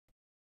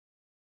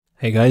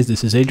Hey guys,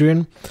 this is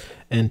Adrian,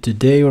 and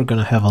today we're going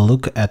to have a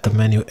look at the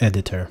menu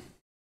editor.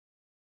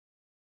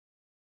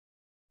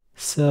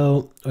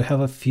 So we have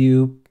a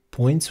few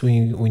points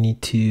we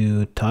need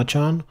to touch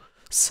on.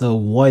 So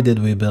why did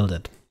we build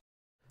it?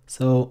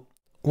 So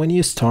when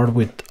you start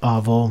with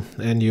Avo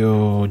and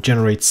you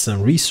generate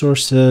some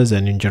resources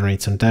and you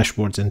generate some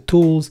dashboards and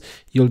tools,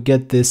 you'll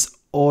get this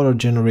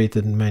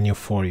auto-generated menu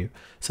for you.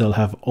 So you'll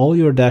have all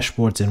your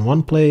dashboards in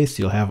one place,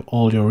 you'll have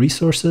all your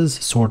resources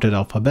sorted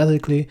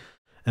alphabetically,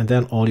 and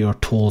then all your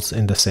tools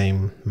in the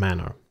same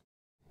manner.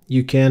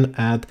 You can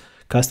add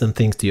custom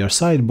things to your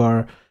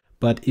sidebar,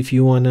 but if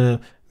you want to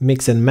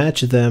mix and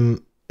match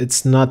them,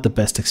 it's not the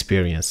best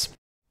experience.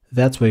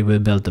 That's why we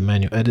built the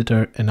menu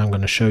editor, and I'm going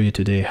to show you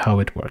today how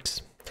it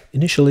works.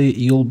 Initially,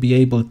 you'll be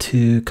able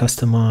to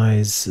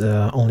customize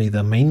only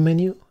the main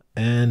menu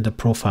and the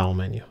profile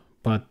menu,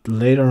 but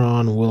later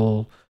on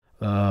we'll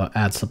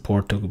add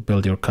support to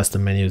build your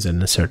custom menus and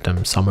insert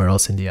them somewhere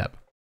else in the app.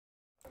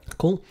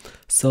 Cool.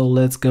 So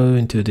let's go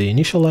into the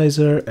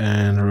initializer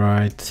and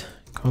write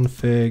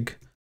config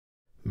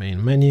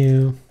main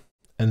menu,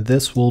 and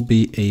this will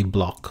be a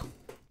block.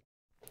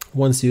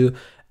 Once you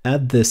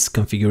add this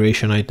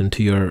configuration item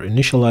to your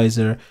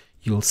initializer,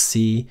 you'll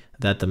see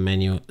that the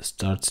menu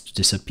starts to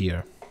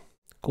disappear.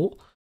 Cool.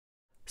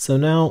 So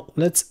now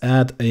let's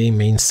add a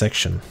main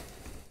section.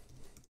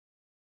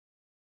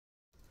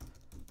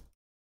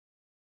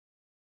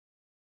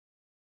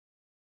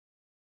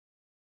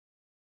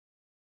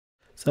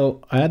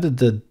 So I added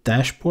the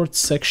dashboard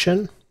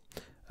section,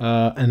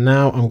 and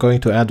now I'm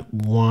going to add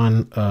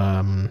one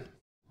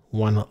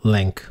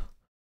link.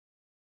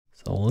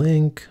 So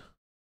link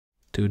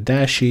to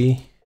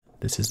Dashi.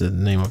 This is the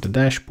name of the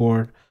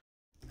dashboard,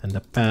 and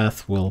the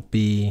path will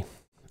be,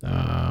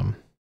 I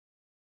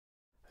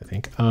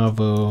think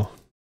Avo.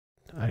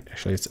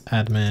 Actually, it's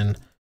admin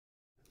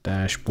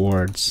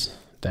dashboards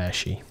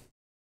Dashi.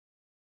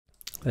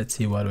 Let's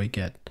see what we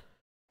get.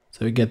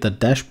 So we get the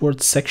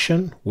dashboard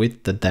section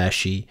with the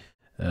Dashi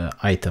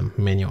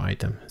menu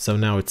item. So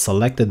now it's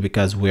selected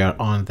because we are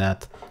on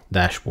that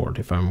dashboard.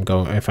 If I'm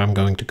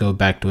going to go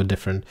back to a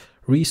different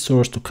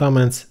resource to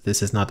comments,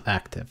 this is not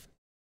active.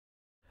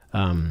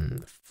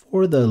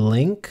 For the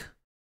link,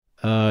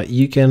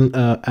 you can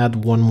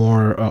add one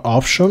more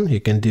option.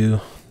 You can do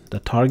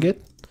the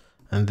target,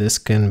 and this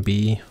can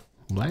be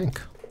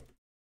blank.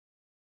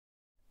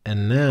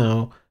 And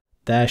now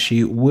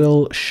Dashi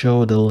will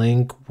show the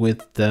link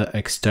with the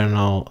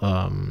external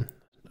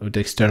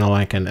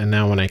icon, and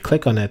now when I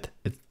click on it,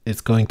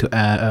 it's going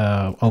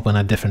to open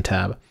a different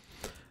tab.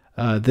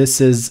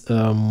 This is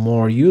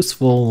more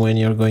useful when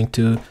you're going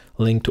to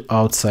link to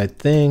outside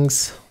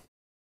things,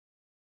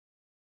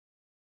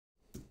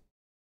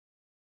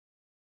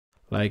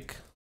 like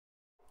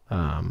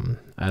add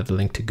a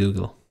link to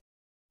Google,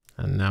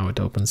 and now it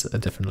opens a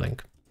different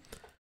link.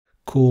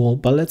 Cool,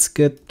 but let's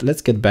get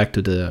back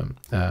to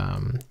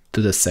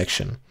the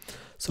section.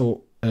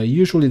 So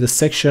usually the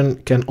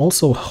section can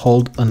also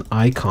hold an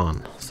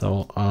icon.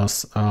 So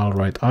I'll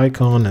write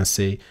icon and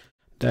say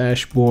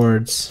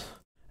dashboards,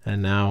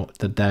 and now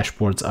the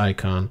dashboards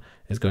icon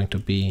is going to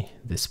be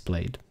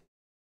displayed.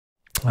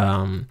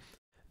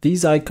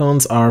 These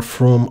icons are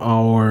from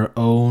our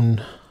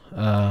own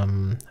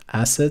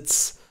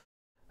assets,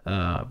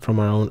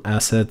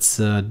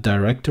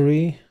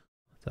 directory.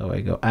 So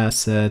I go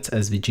assets,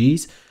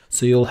 SVGs.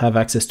 So you'll have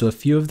access to a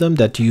few of them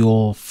that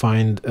you'll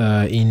find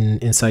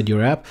inside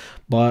your app,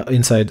 but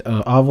inside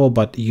Avo,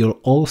 but you'll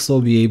also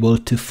be able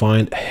to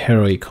find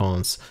hero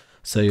icons.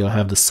 So you'll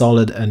have the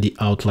solid and the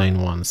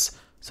outline ones.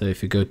 So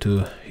if you go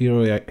to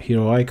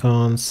hero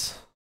icons,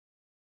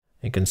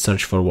 you can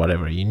search for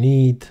whatever you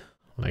need,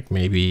 like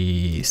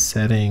maybe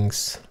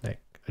settings,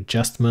 like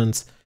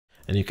adjustments,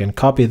 and you can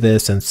copy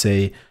this and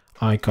say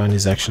icon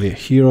is actually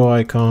hero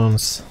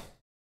icons,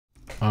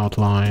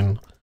 outline,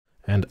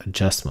 and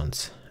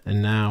adjustments. And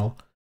now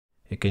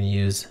you can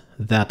use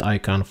that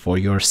icon for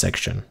your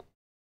section.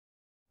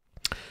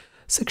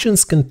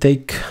 Sections can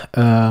take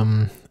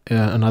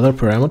another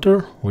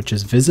parameter, which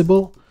is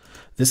visible.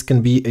 This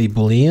can be a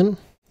Boolean,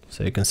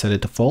 so you can set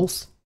it to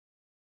false,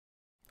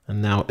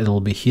 and now it'll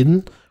be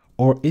hidden,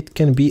 or it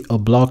can be a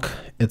block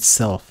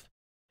itself,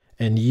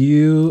 and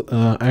you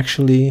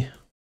actually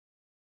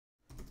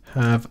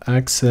have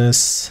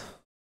access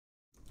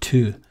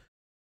to.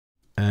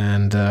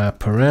 And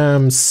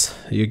params,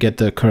 you get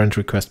the current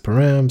request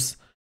params,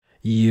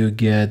 you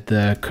get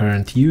the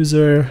current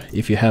user.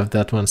 If you have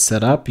that one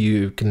set up,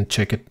 you can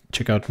check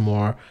out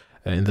more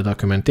in the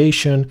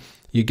documentation.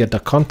 You get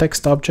the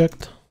context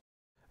object.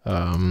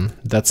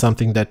 That's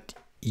something that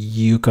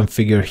you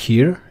configure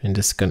here in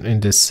this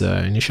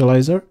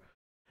initializer,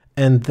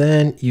 and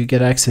then you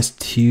get access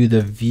to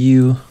the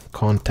view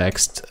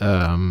context,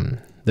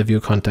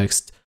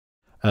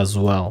 as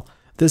well.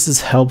 This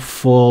is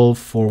helpful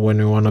for when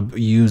you want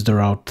to use the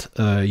route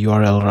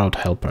URL route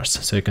helpers.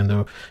 So you can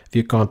do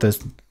view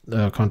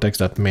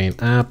context.main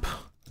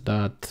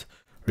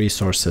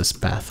app.resources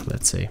path,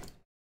 let's say.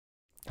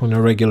 on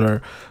a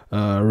regular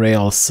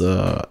Rails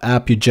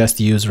app, you just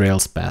use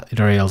Rails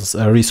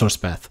resource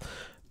path,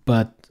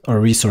 or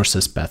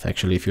resources path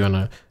actually, if you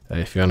wanna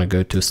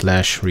go to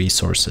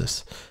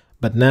 /resources.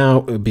 But now,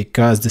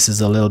 because this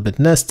is a little bit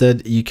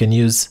nested, you can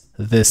use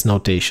this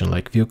notation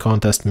like view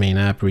context main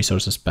app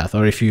resources path.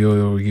 Or if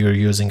you're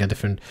using a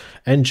different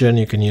engine,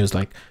 you can use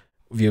like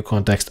view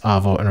context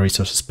avo and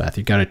resources path.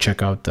 You gotta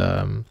check out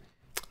the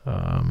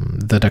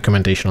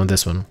documentation on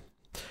this one.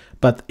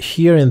 But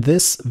here in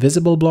this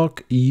visible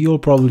block, you'll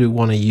probably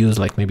want to use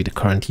like maybe the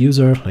current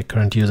user, like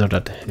current user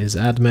that is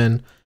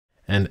admin.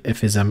 And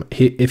if he's an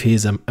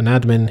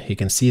admin, he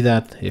can see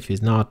that. If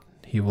he's not,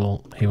 he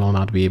will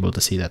not be able to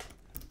see that.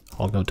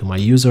 I'll go to my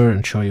user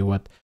and show you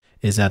what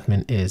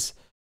isAdmin is.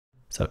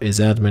 So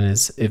isAdmin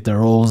is if the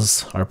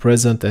roles are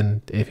present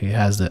and if he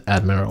has the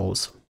admin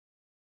roles.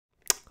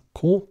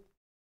 Cool.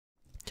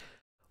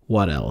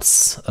 What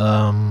else?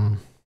 The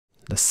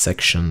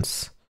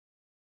sections.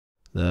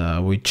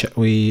 So we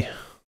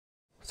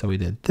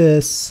did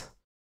this.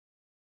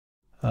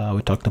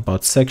 We talked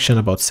about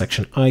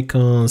section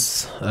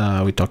icons.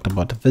 We talked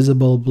about the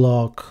visible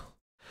block.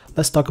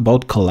 Let's talk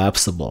about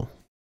collapsible.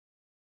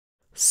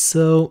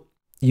 So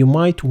you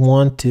might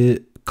want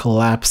to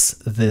collapse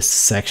this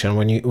section.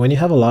 When you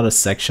have a lot of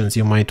sections,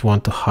 you might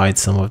want to hide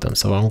some of them.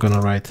 So I'm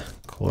gonna write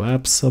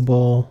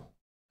collapsible.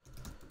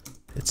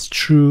 It's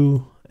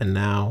true, and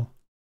now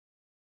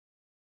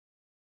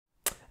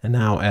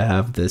I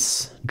have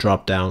this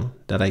drop down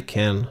that I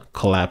can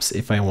collapse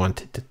if I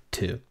wanted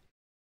to.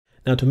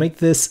 Now, to make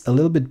this a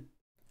little bit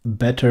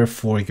better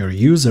for your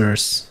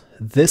users,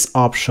 this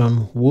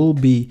option will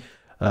be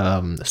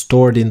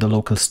stored in the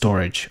local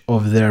storage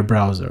of their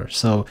browser.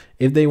 So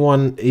if they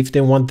want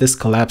this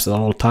collapsed at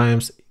all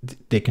times,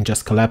 they can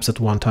just collapse it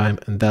one time,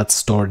 and that's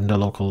stored in the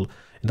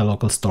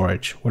local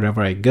storage.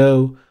 Wherever I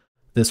go,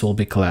 this will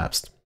be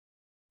collapsed.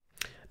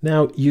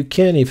 Now you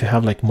can, if you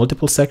have like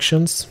multiple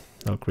sections,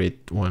 I'll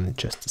create one in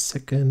just a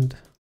second.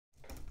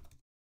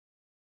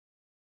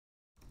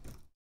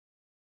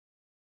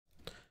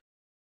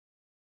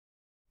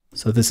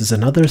 So this is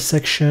another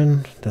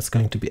section that's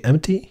going to be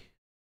empty.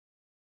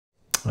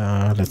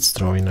 Let's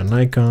throw in an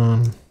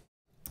icon,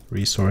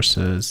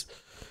 resources,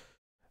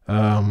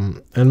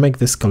 and make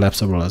this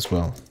collapsible as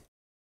well.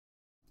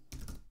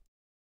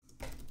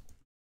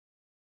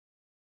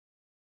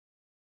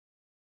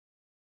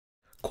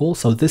 Cool,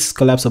 so this is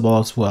collapsible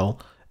as well.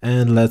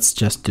 And let's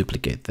just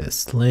duplicate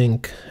this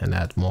link and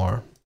add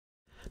more.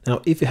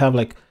 Now, if you have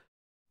like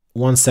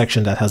one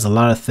section that has a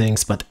lot of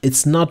things, but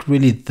it's not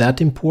really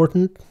that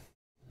important,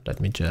 let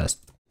me just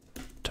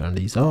turn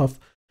these off.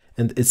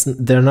 And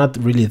they're not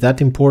really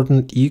that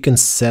important. You can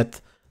set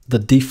the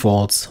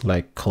defaults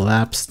like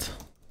collapsed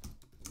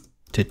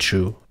to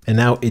true. And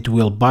now it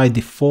will by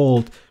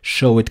default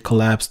show it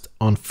collapsed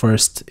on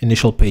first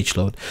initial page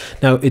load.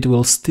 Now it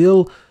will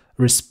still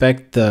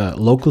respect the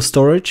local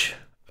storage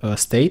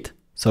state.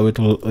 So it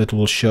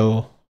will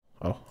show,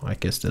 oh, I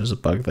guess there's a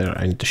bug there.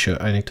 I need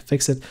to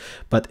fix it,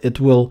 but it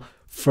will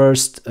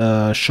first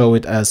show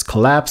it as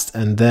collapsed.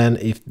 And then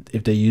if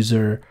the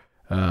user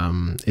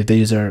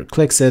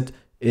clicks it,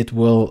 it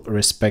will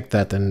respect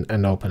that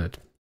and open it.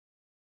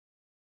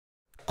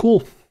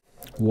 Cool.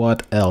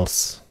 What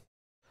else?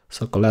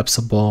 So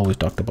collapsible, we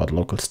talked about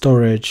local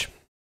storage.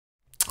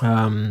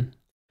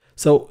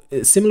 So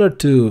similar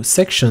to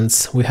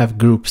sections, we have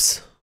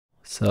groups.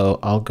 So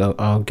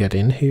I'll get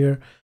in here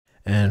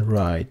and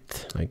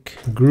write like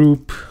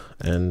group,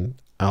 and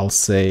I'll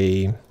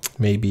say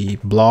maybe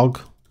blog.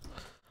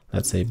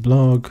 Let's say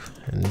blog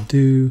and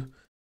do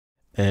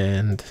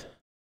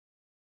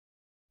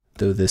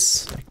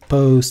this like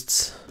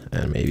posts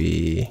and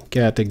maybe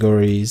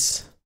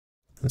categories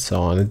and so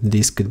on. And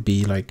these could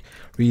be like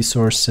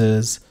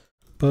resources,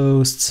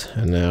 posts,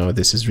 and now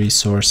this is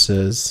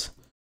resources,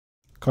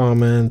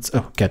 comments,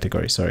 oh,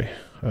 category, sorry.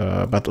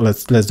 But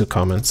let's do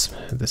comments.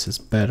 This is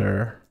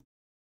better.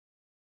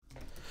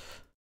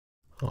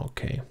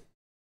 Okay.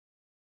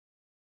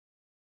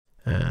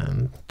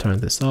 And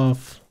turn this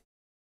off.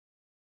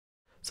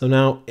 So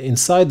now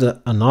inside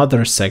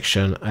another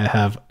section, I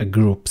have a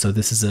group. So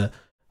this is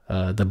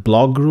the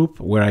blog group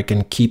where I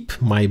can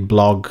keep my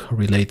blog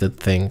related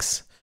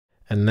things.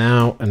 And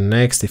now, and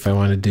next, if I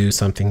want to do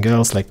something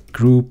else like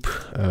group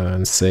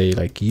and say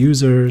like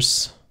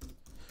users,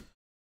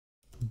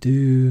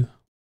 do,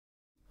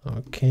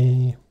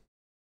 okay.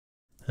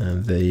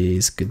 And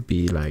these could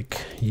be like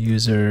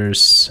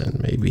users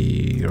and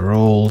maybe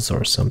roles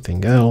or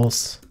something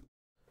else,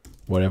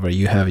 whatever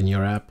you have in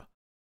your app.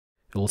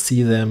 You'll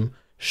see them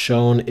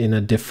shown in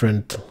a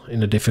different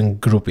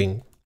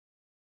grouping.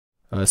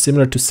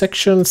 Similar to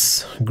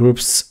sections,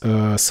 groups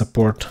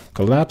support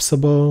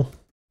collapsible.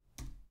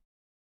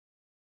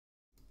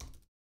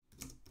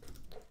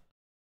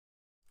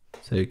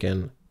 So you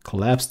can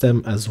collapse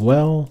them as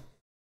well.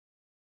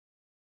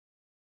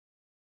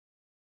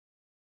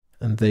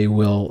 And they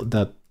will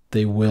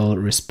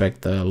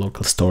respect the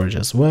local storage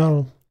as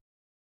well.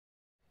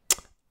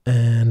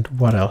 And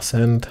what else?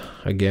 And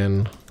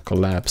again,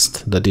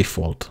 collapsed the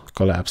default,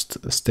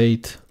 collapsed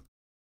state.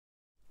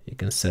 You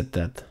can set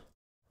that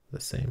the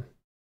same.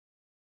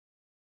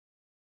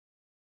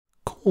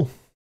 Cool.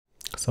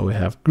 So we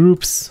have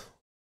groups.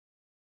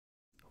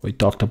 We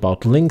talked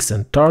about links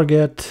and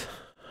target,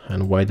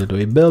 and why did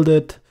we build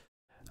it?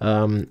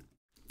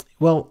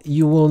 Well,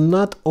 you will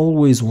not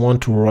always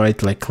want to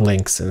write like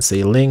links and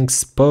say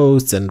links,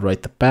 posts, and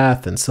write the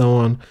path and so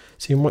on.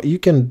 So what you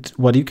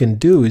can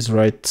do is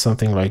write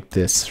something like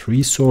this: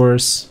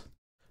 resource,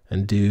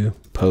 and do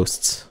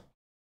posts.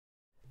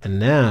 And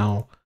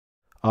now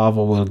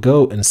Avo will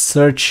go and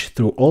search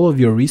through all of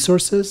your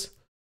resources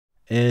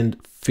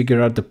and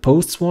figure out the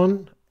posts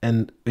one,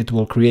 and it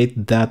will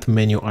create that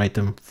menu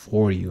item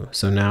for you.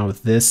 So now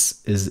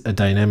this is a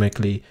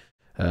dynamically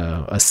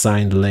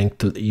assigned link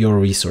to your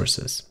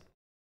resources.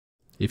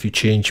 If you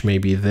change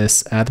maybe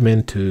this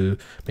admin to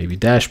maybe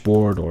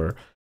dashboard or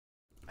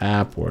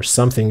app or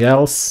something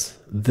else,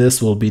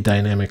 this will be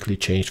dynamically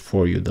changed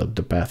for you,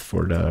 the path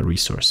for the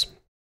resource.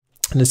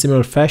 In a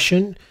similar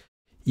fashion,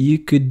 you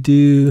could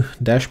do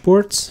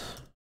dashboards,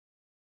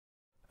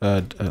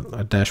 a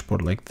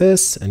dashboard like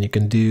this, and you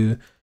can do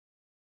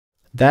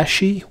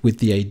Dashi with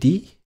the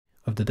ID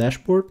of the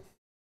dashboard.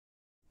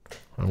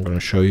 I'm going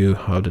to show you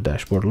how the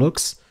dashboard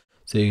looks.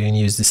 So you can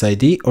use this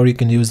ID or you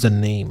can use the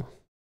name.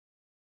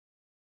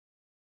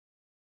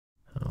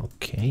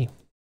 Okay,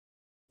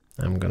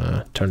 I'm going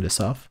to turn this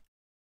off.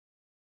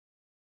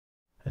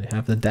 And you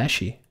have the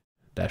Dashi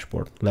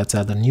dashboard. Let's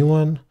add a new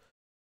one.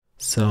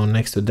 So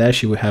next to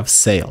Dashi, we have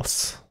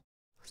sales.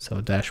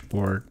 So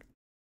dashboard,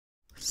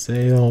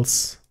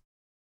 sales.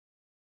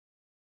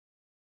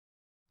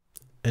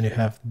 And you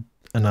have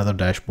another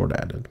dashboard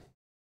added.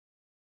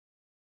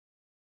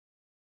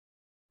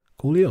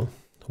 Coolio.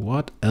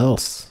 What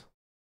else?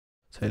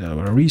 So you have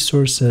our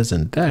resources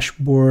and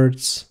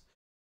dashboards.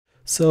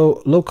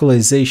 So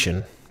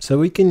localization. So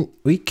we can,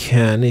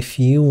 if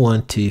you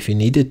want to, if you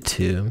needed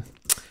to,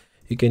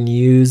 you can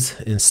use,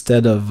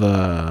 instead of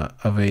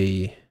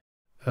a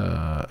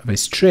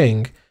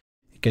string,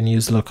 you can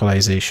use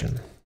localization.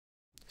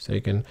 So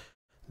you can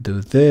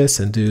do this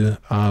and do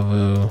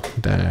Avo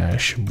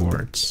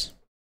dashboards.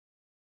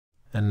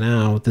 And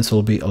now this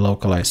will be a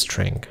localized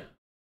string.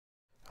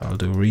 I'll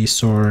do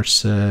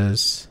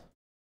resources.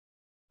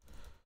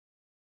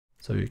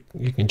 So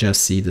you can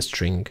just see the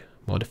string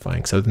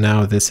modifying. So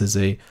now this is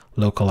a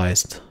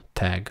localized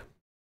tag.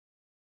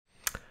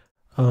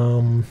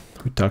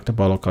 We talked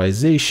about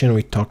localization.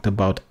 We talked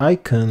about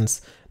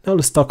icons. Now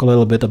let's talk a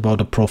little bit about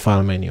the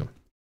profile menu.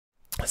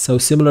 So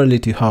similarly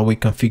to how we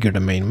configure the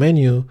main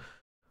menu,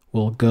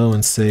 we'll go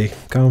and say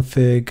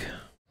config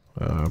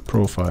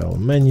profile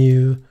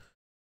menu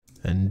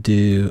and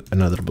do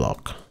another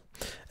block.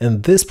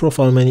 And this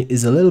profile menu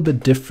is a little bit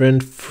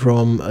different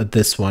from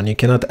this one. You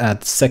cannot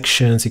add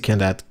sections, you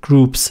can't add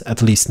groups,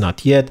 at least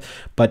not yet,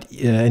 but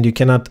and you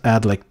cannot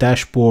add like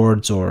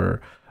dashboards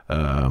or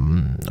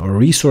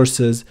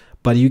resources,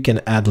 but you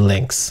can add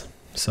links.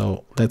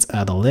 So let's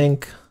add a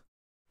link.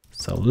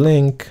 So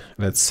link,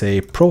 let's say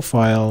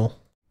profile,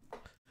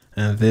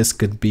 and this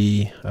could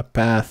be a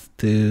path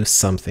to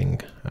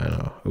something. I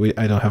don't know.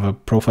 I don't have a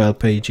profile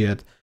page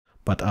yet,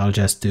 but I'll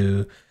just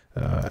do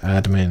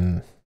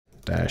admin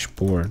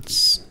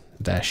dashboards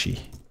Dashi.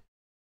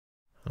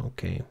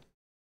 Okay.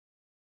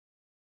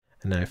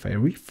 And now if I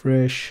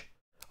refresh,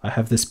 I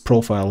have this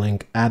profile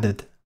link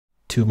added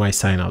to my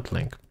sign out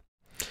link.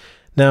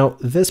 Now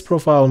this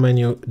profile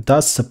menu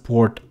does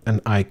support an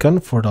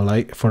icon for the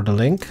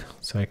link.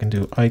 So I can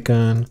do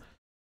icon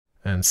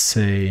and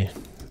say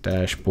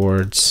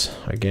dashboards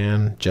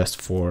again,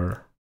 just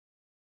for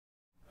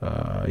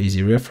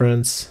easy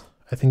reference.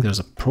 I think there's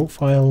a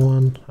profile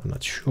one, I'm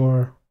not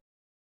sure.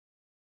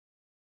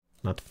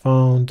 Not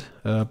found,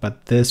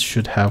 but this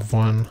should have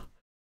one.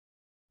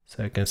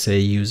 So I can say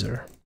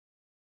user.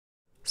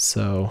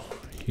 So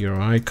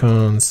your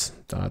icons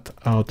dot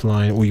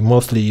outline. We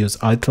mostly use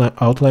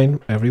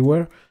outline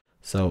everywhere,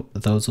 so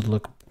those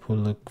will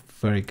look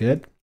very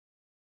good.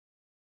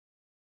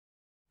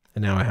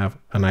 And now I have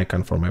an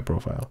icon for my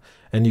profile.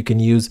 And you can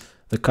use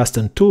the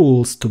custom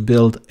tools to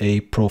build a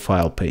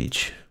profile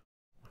page.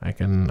 I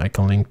can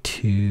link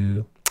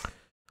to,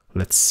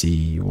 let's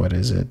see, what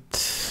is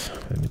it?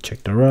 Let me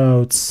check the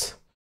routes.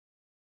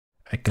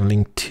 I can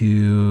link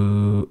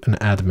to an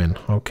admin.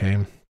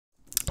 Okay.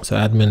 So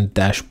admin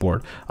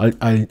dashboard.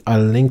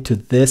 I'll link to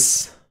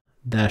this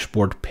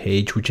dashboard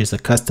page, which is a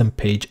custom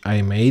page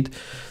I made.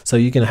 So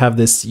you can have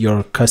this,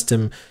 your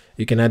custom,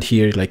 you can add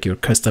here like your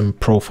custom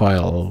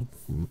profile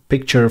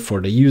picture for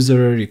the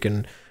user. You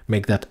can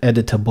make that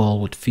editable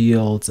with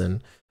fields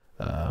and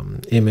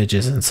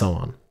images and so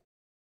on.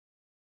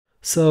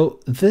 So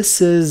this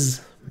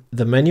is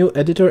the menu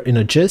editor in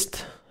a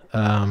gist.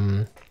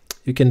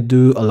 You can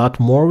do a lot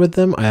more with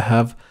them. I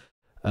have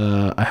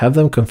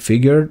them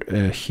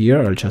configured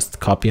here. I'll just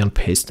copy and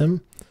paste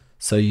them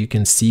so you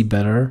can see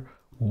better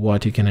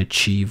what you can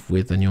achieve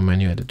with the new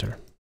menu editor.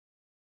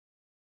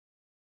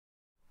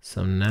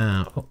 So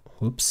now, oh,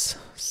 whoops,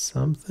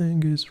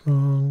 something is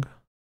wrong.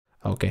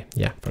 Okay,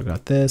 yeah,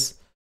 forgot this.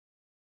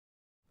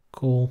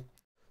 Cool.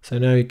 So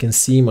now you can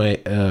see my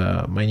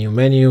my new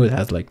menu. It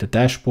has like the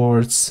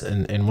dashboards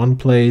in one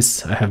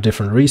place. I have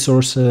different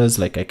resources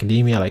like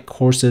academia, like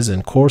courses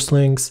and course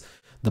links.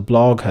 The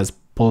blog has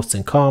posts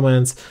and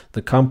comments.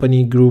 The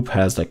company group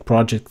has like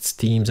projects,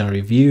 teams, and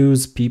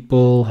reviews.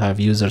 People have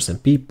users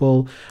and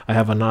people. I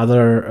have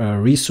another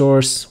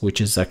resource,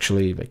 which is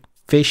actually like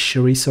fish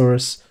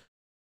resource.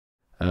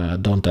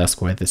 Don't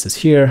ask why this is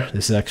here.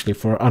 This is actually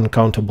for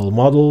uncountable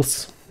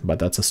models, but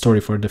that's a story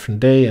for a different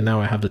day. And now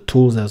I have the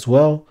tools as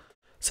well.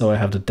 So I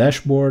have the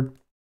dashboard.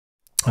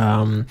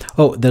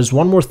 Oh, there's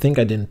one more thing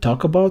I didn't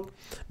talk about.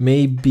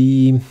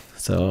 Maybe,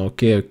 so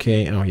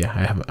okay. Oh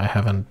yeah,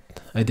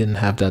 I didn't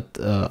have that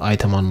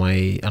item on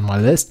my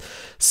list.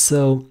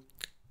 So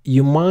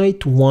you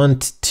might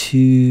want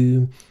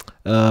to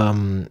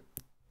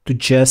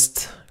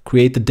just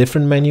create a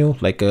different menu,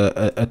 like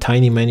a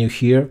tiny menu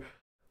here,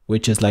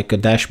 which is like a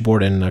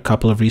dashboard and a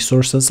couple of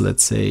resources.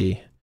 Let's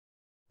say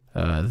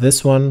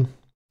this one.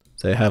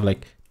 So I have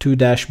like 2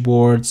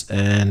 dashboards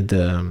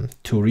and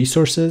 2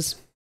 resources.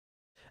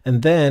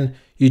 And then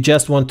you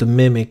just want to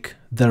mimic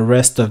the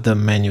rest of the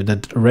menu,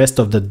 the rest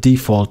of the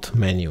default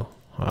menu.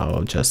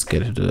 I'll just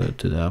get it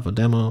to the Avo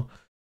demo.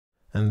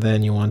 And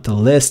then you want a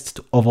list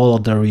of all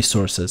of the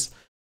resources.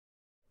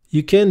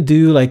 You can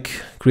do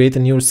like create a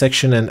new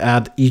section and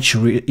add each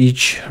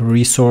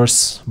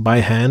resource by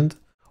hand,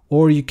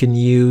 or you can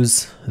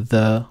use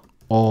the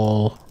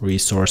all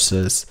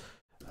resources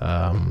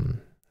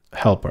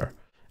helper.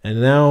 And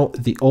now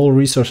the all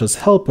resources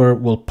helper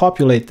will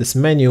populate this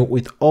menu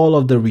with all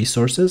of the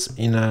resources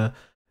in a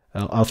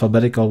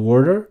alphabetical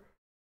order.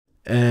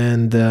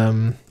 And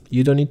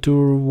you don't need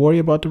to worry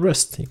about the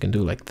rest. You can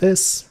do like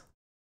this.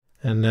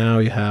 And now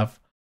you have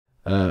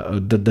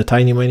the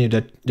tiny menu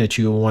that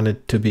you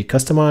wanted to be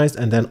customized,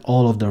 and then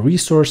all of the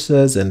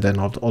resources, and then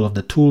all of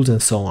the tools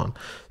and so on.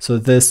 So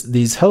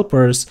these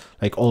helpers,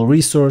 like all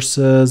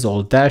resources,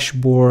 all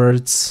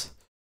dashboards,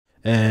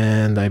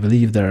 and I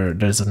believe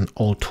there's an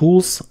all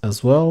tools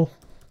as well.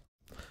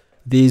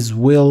 These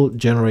will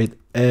generate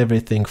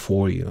everything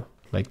for you,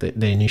 like the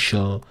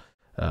initial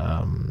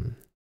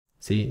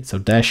see, so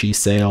Dashi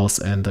sales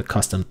and the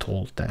custom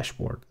tool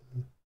dashboard.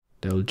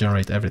 They'll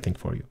generate everything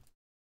for you.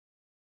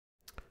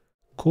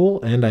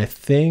 Cool. And I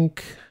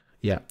think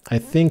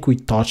we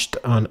touched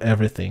on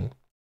everything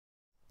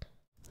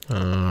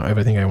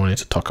I wanted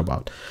to talk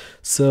about.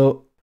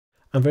 So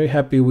I'm very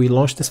happy we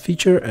launched this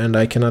feature, and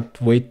I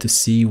cannot wait to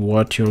see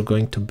what you're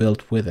going to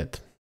build with it.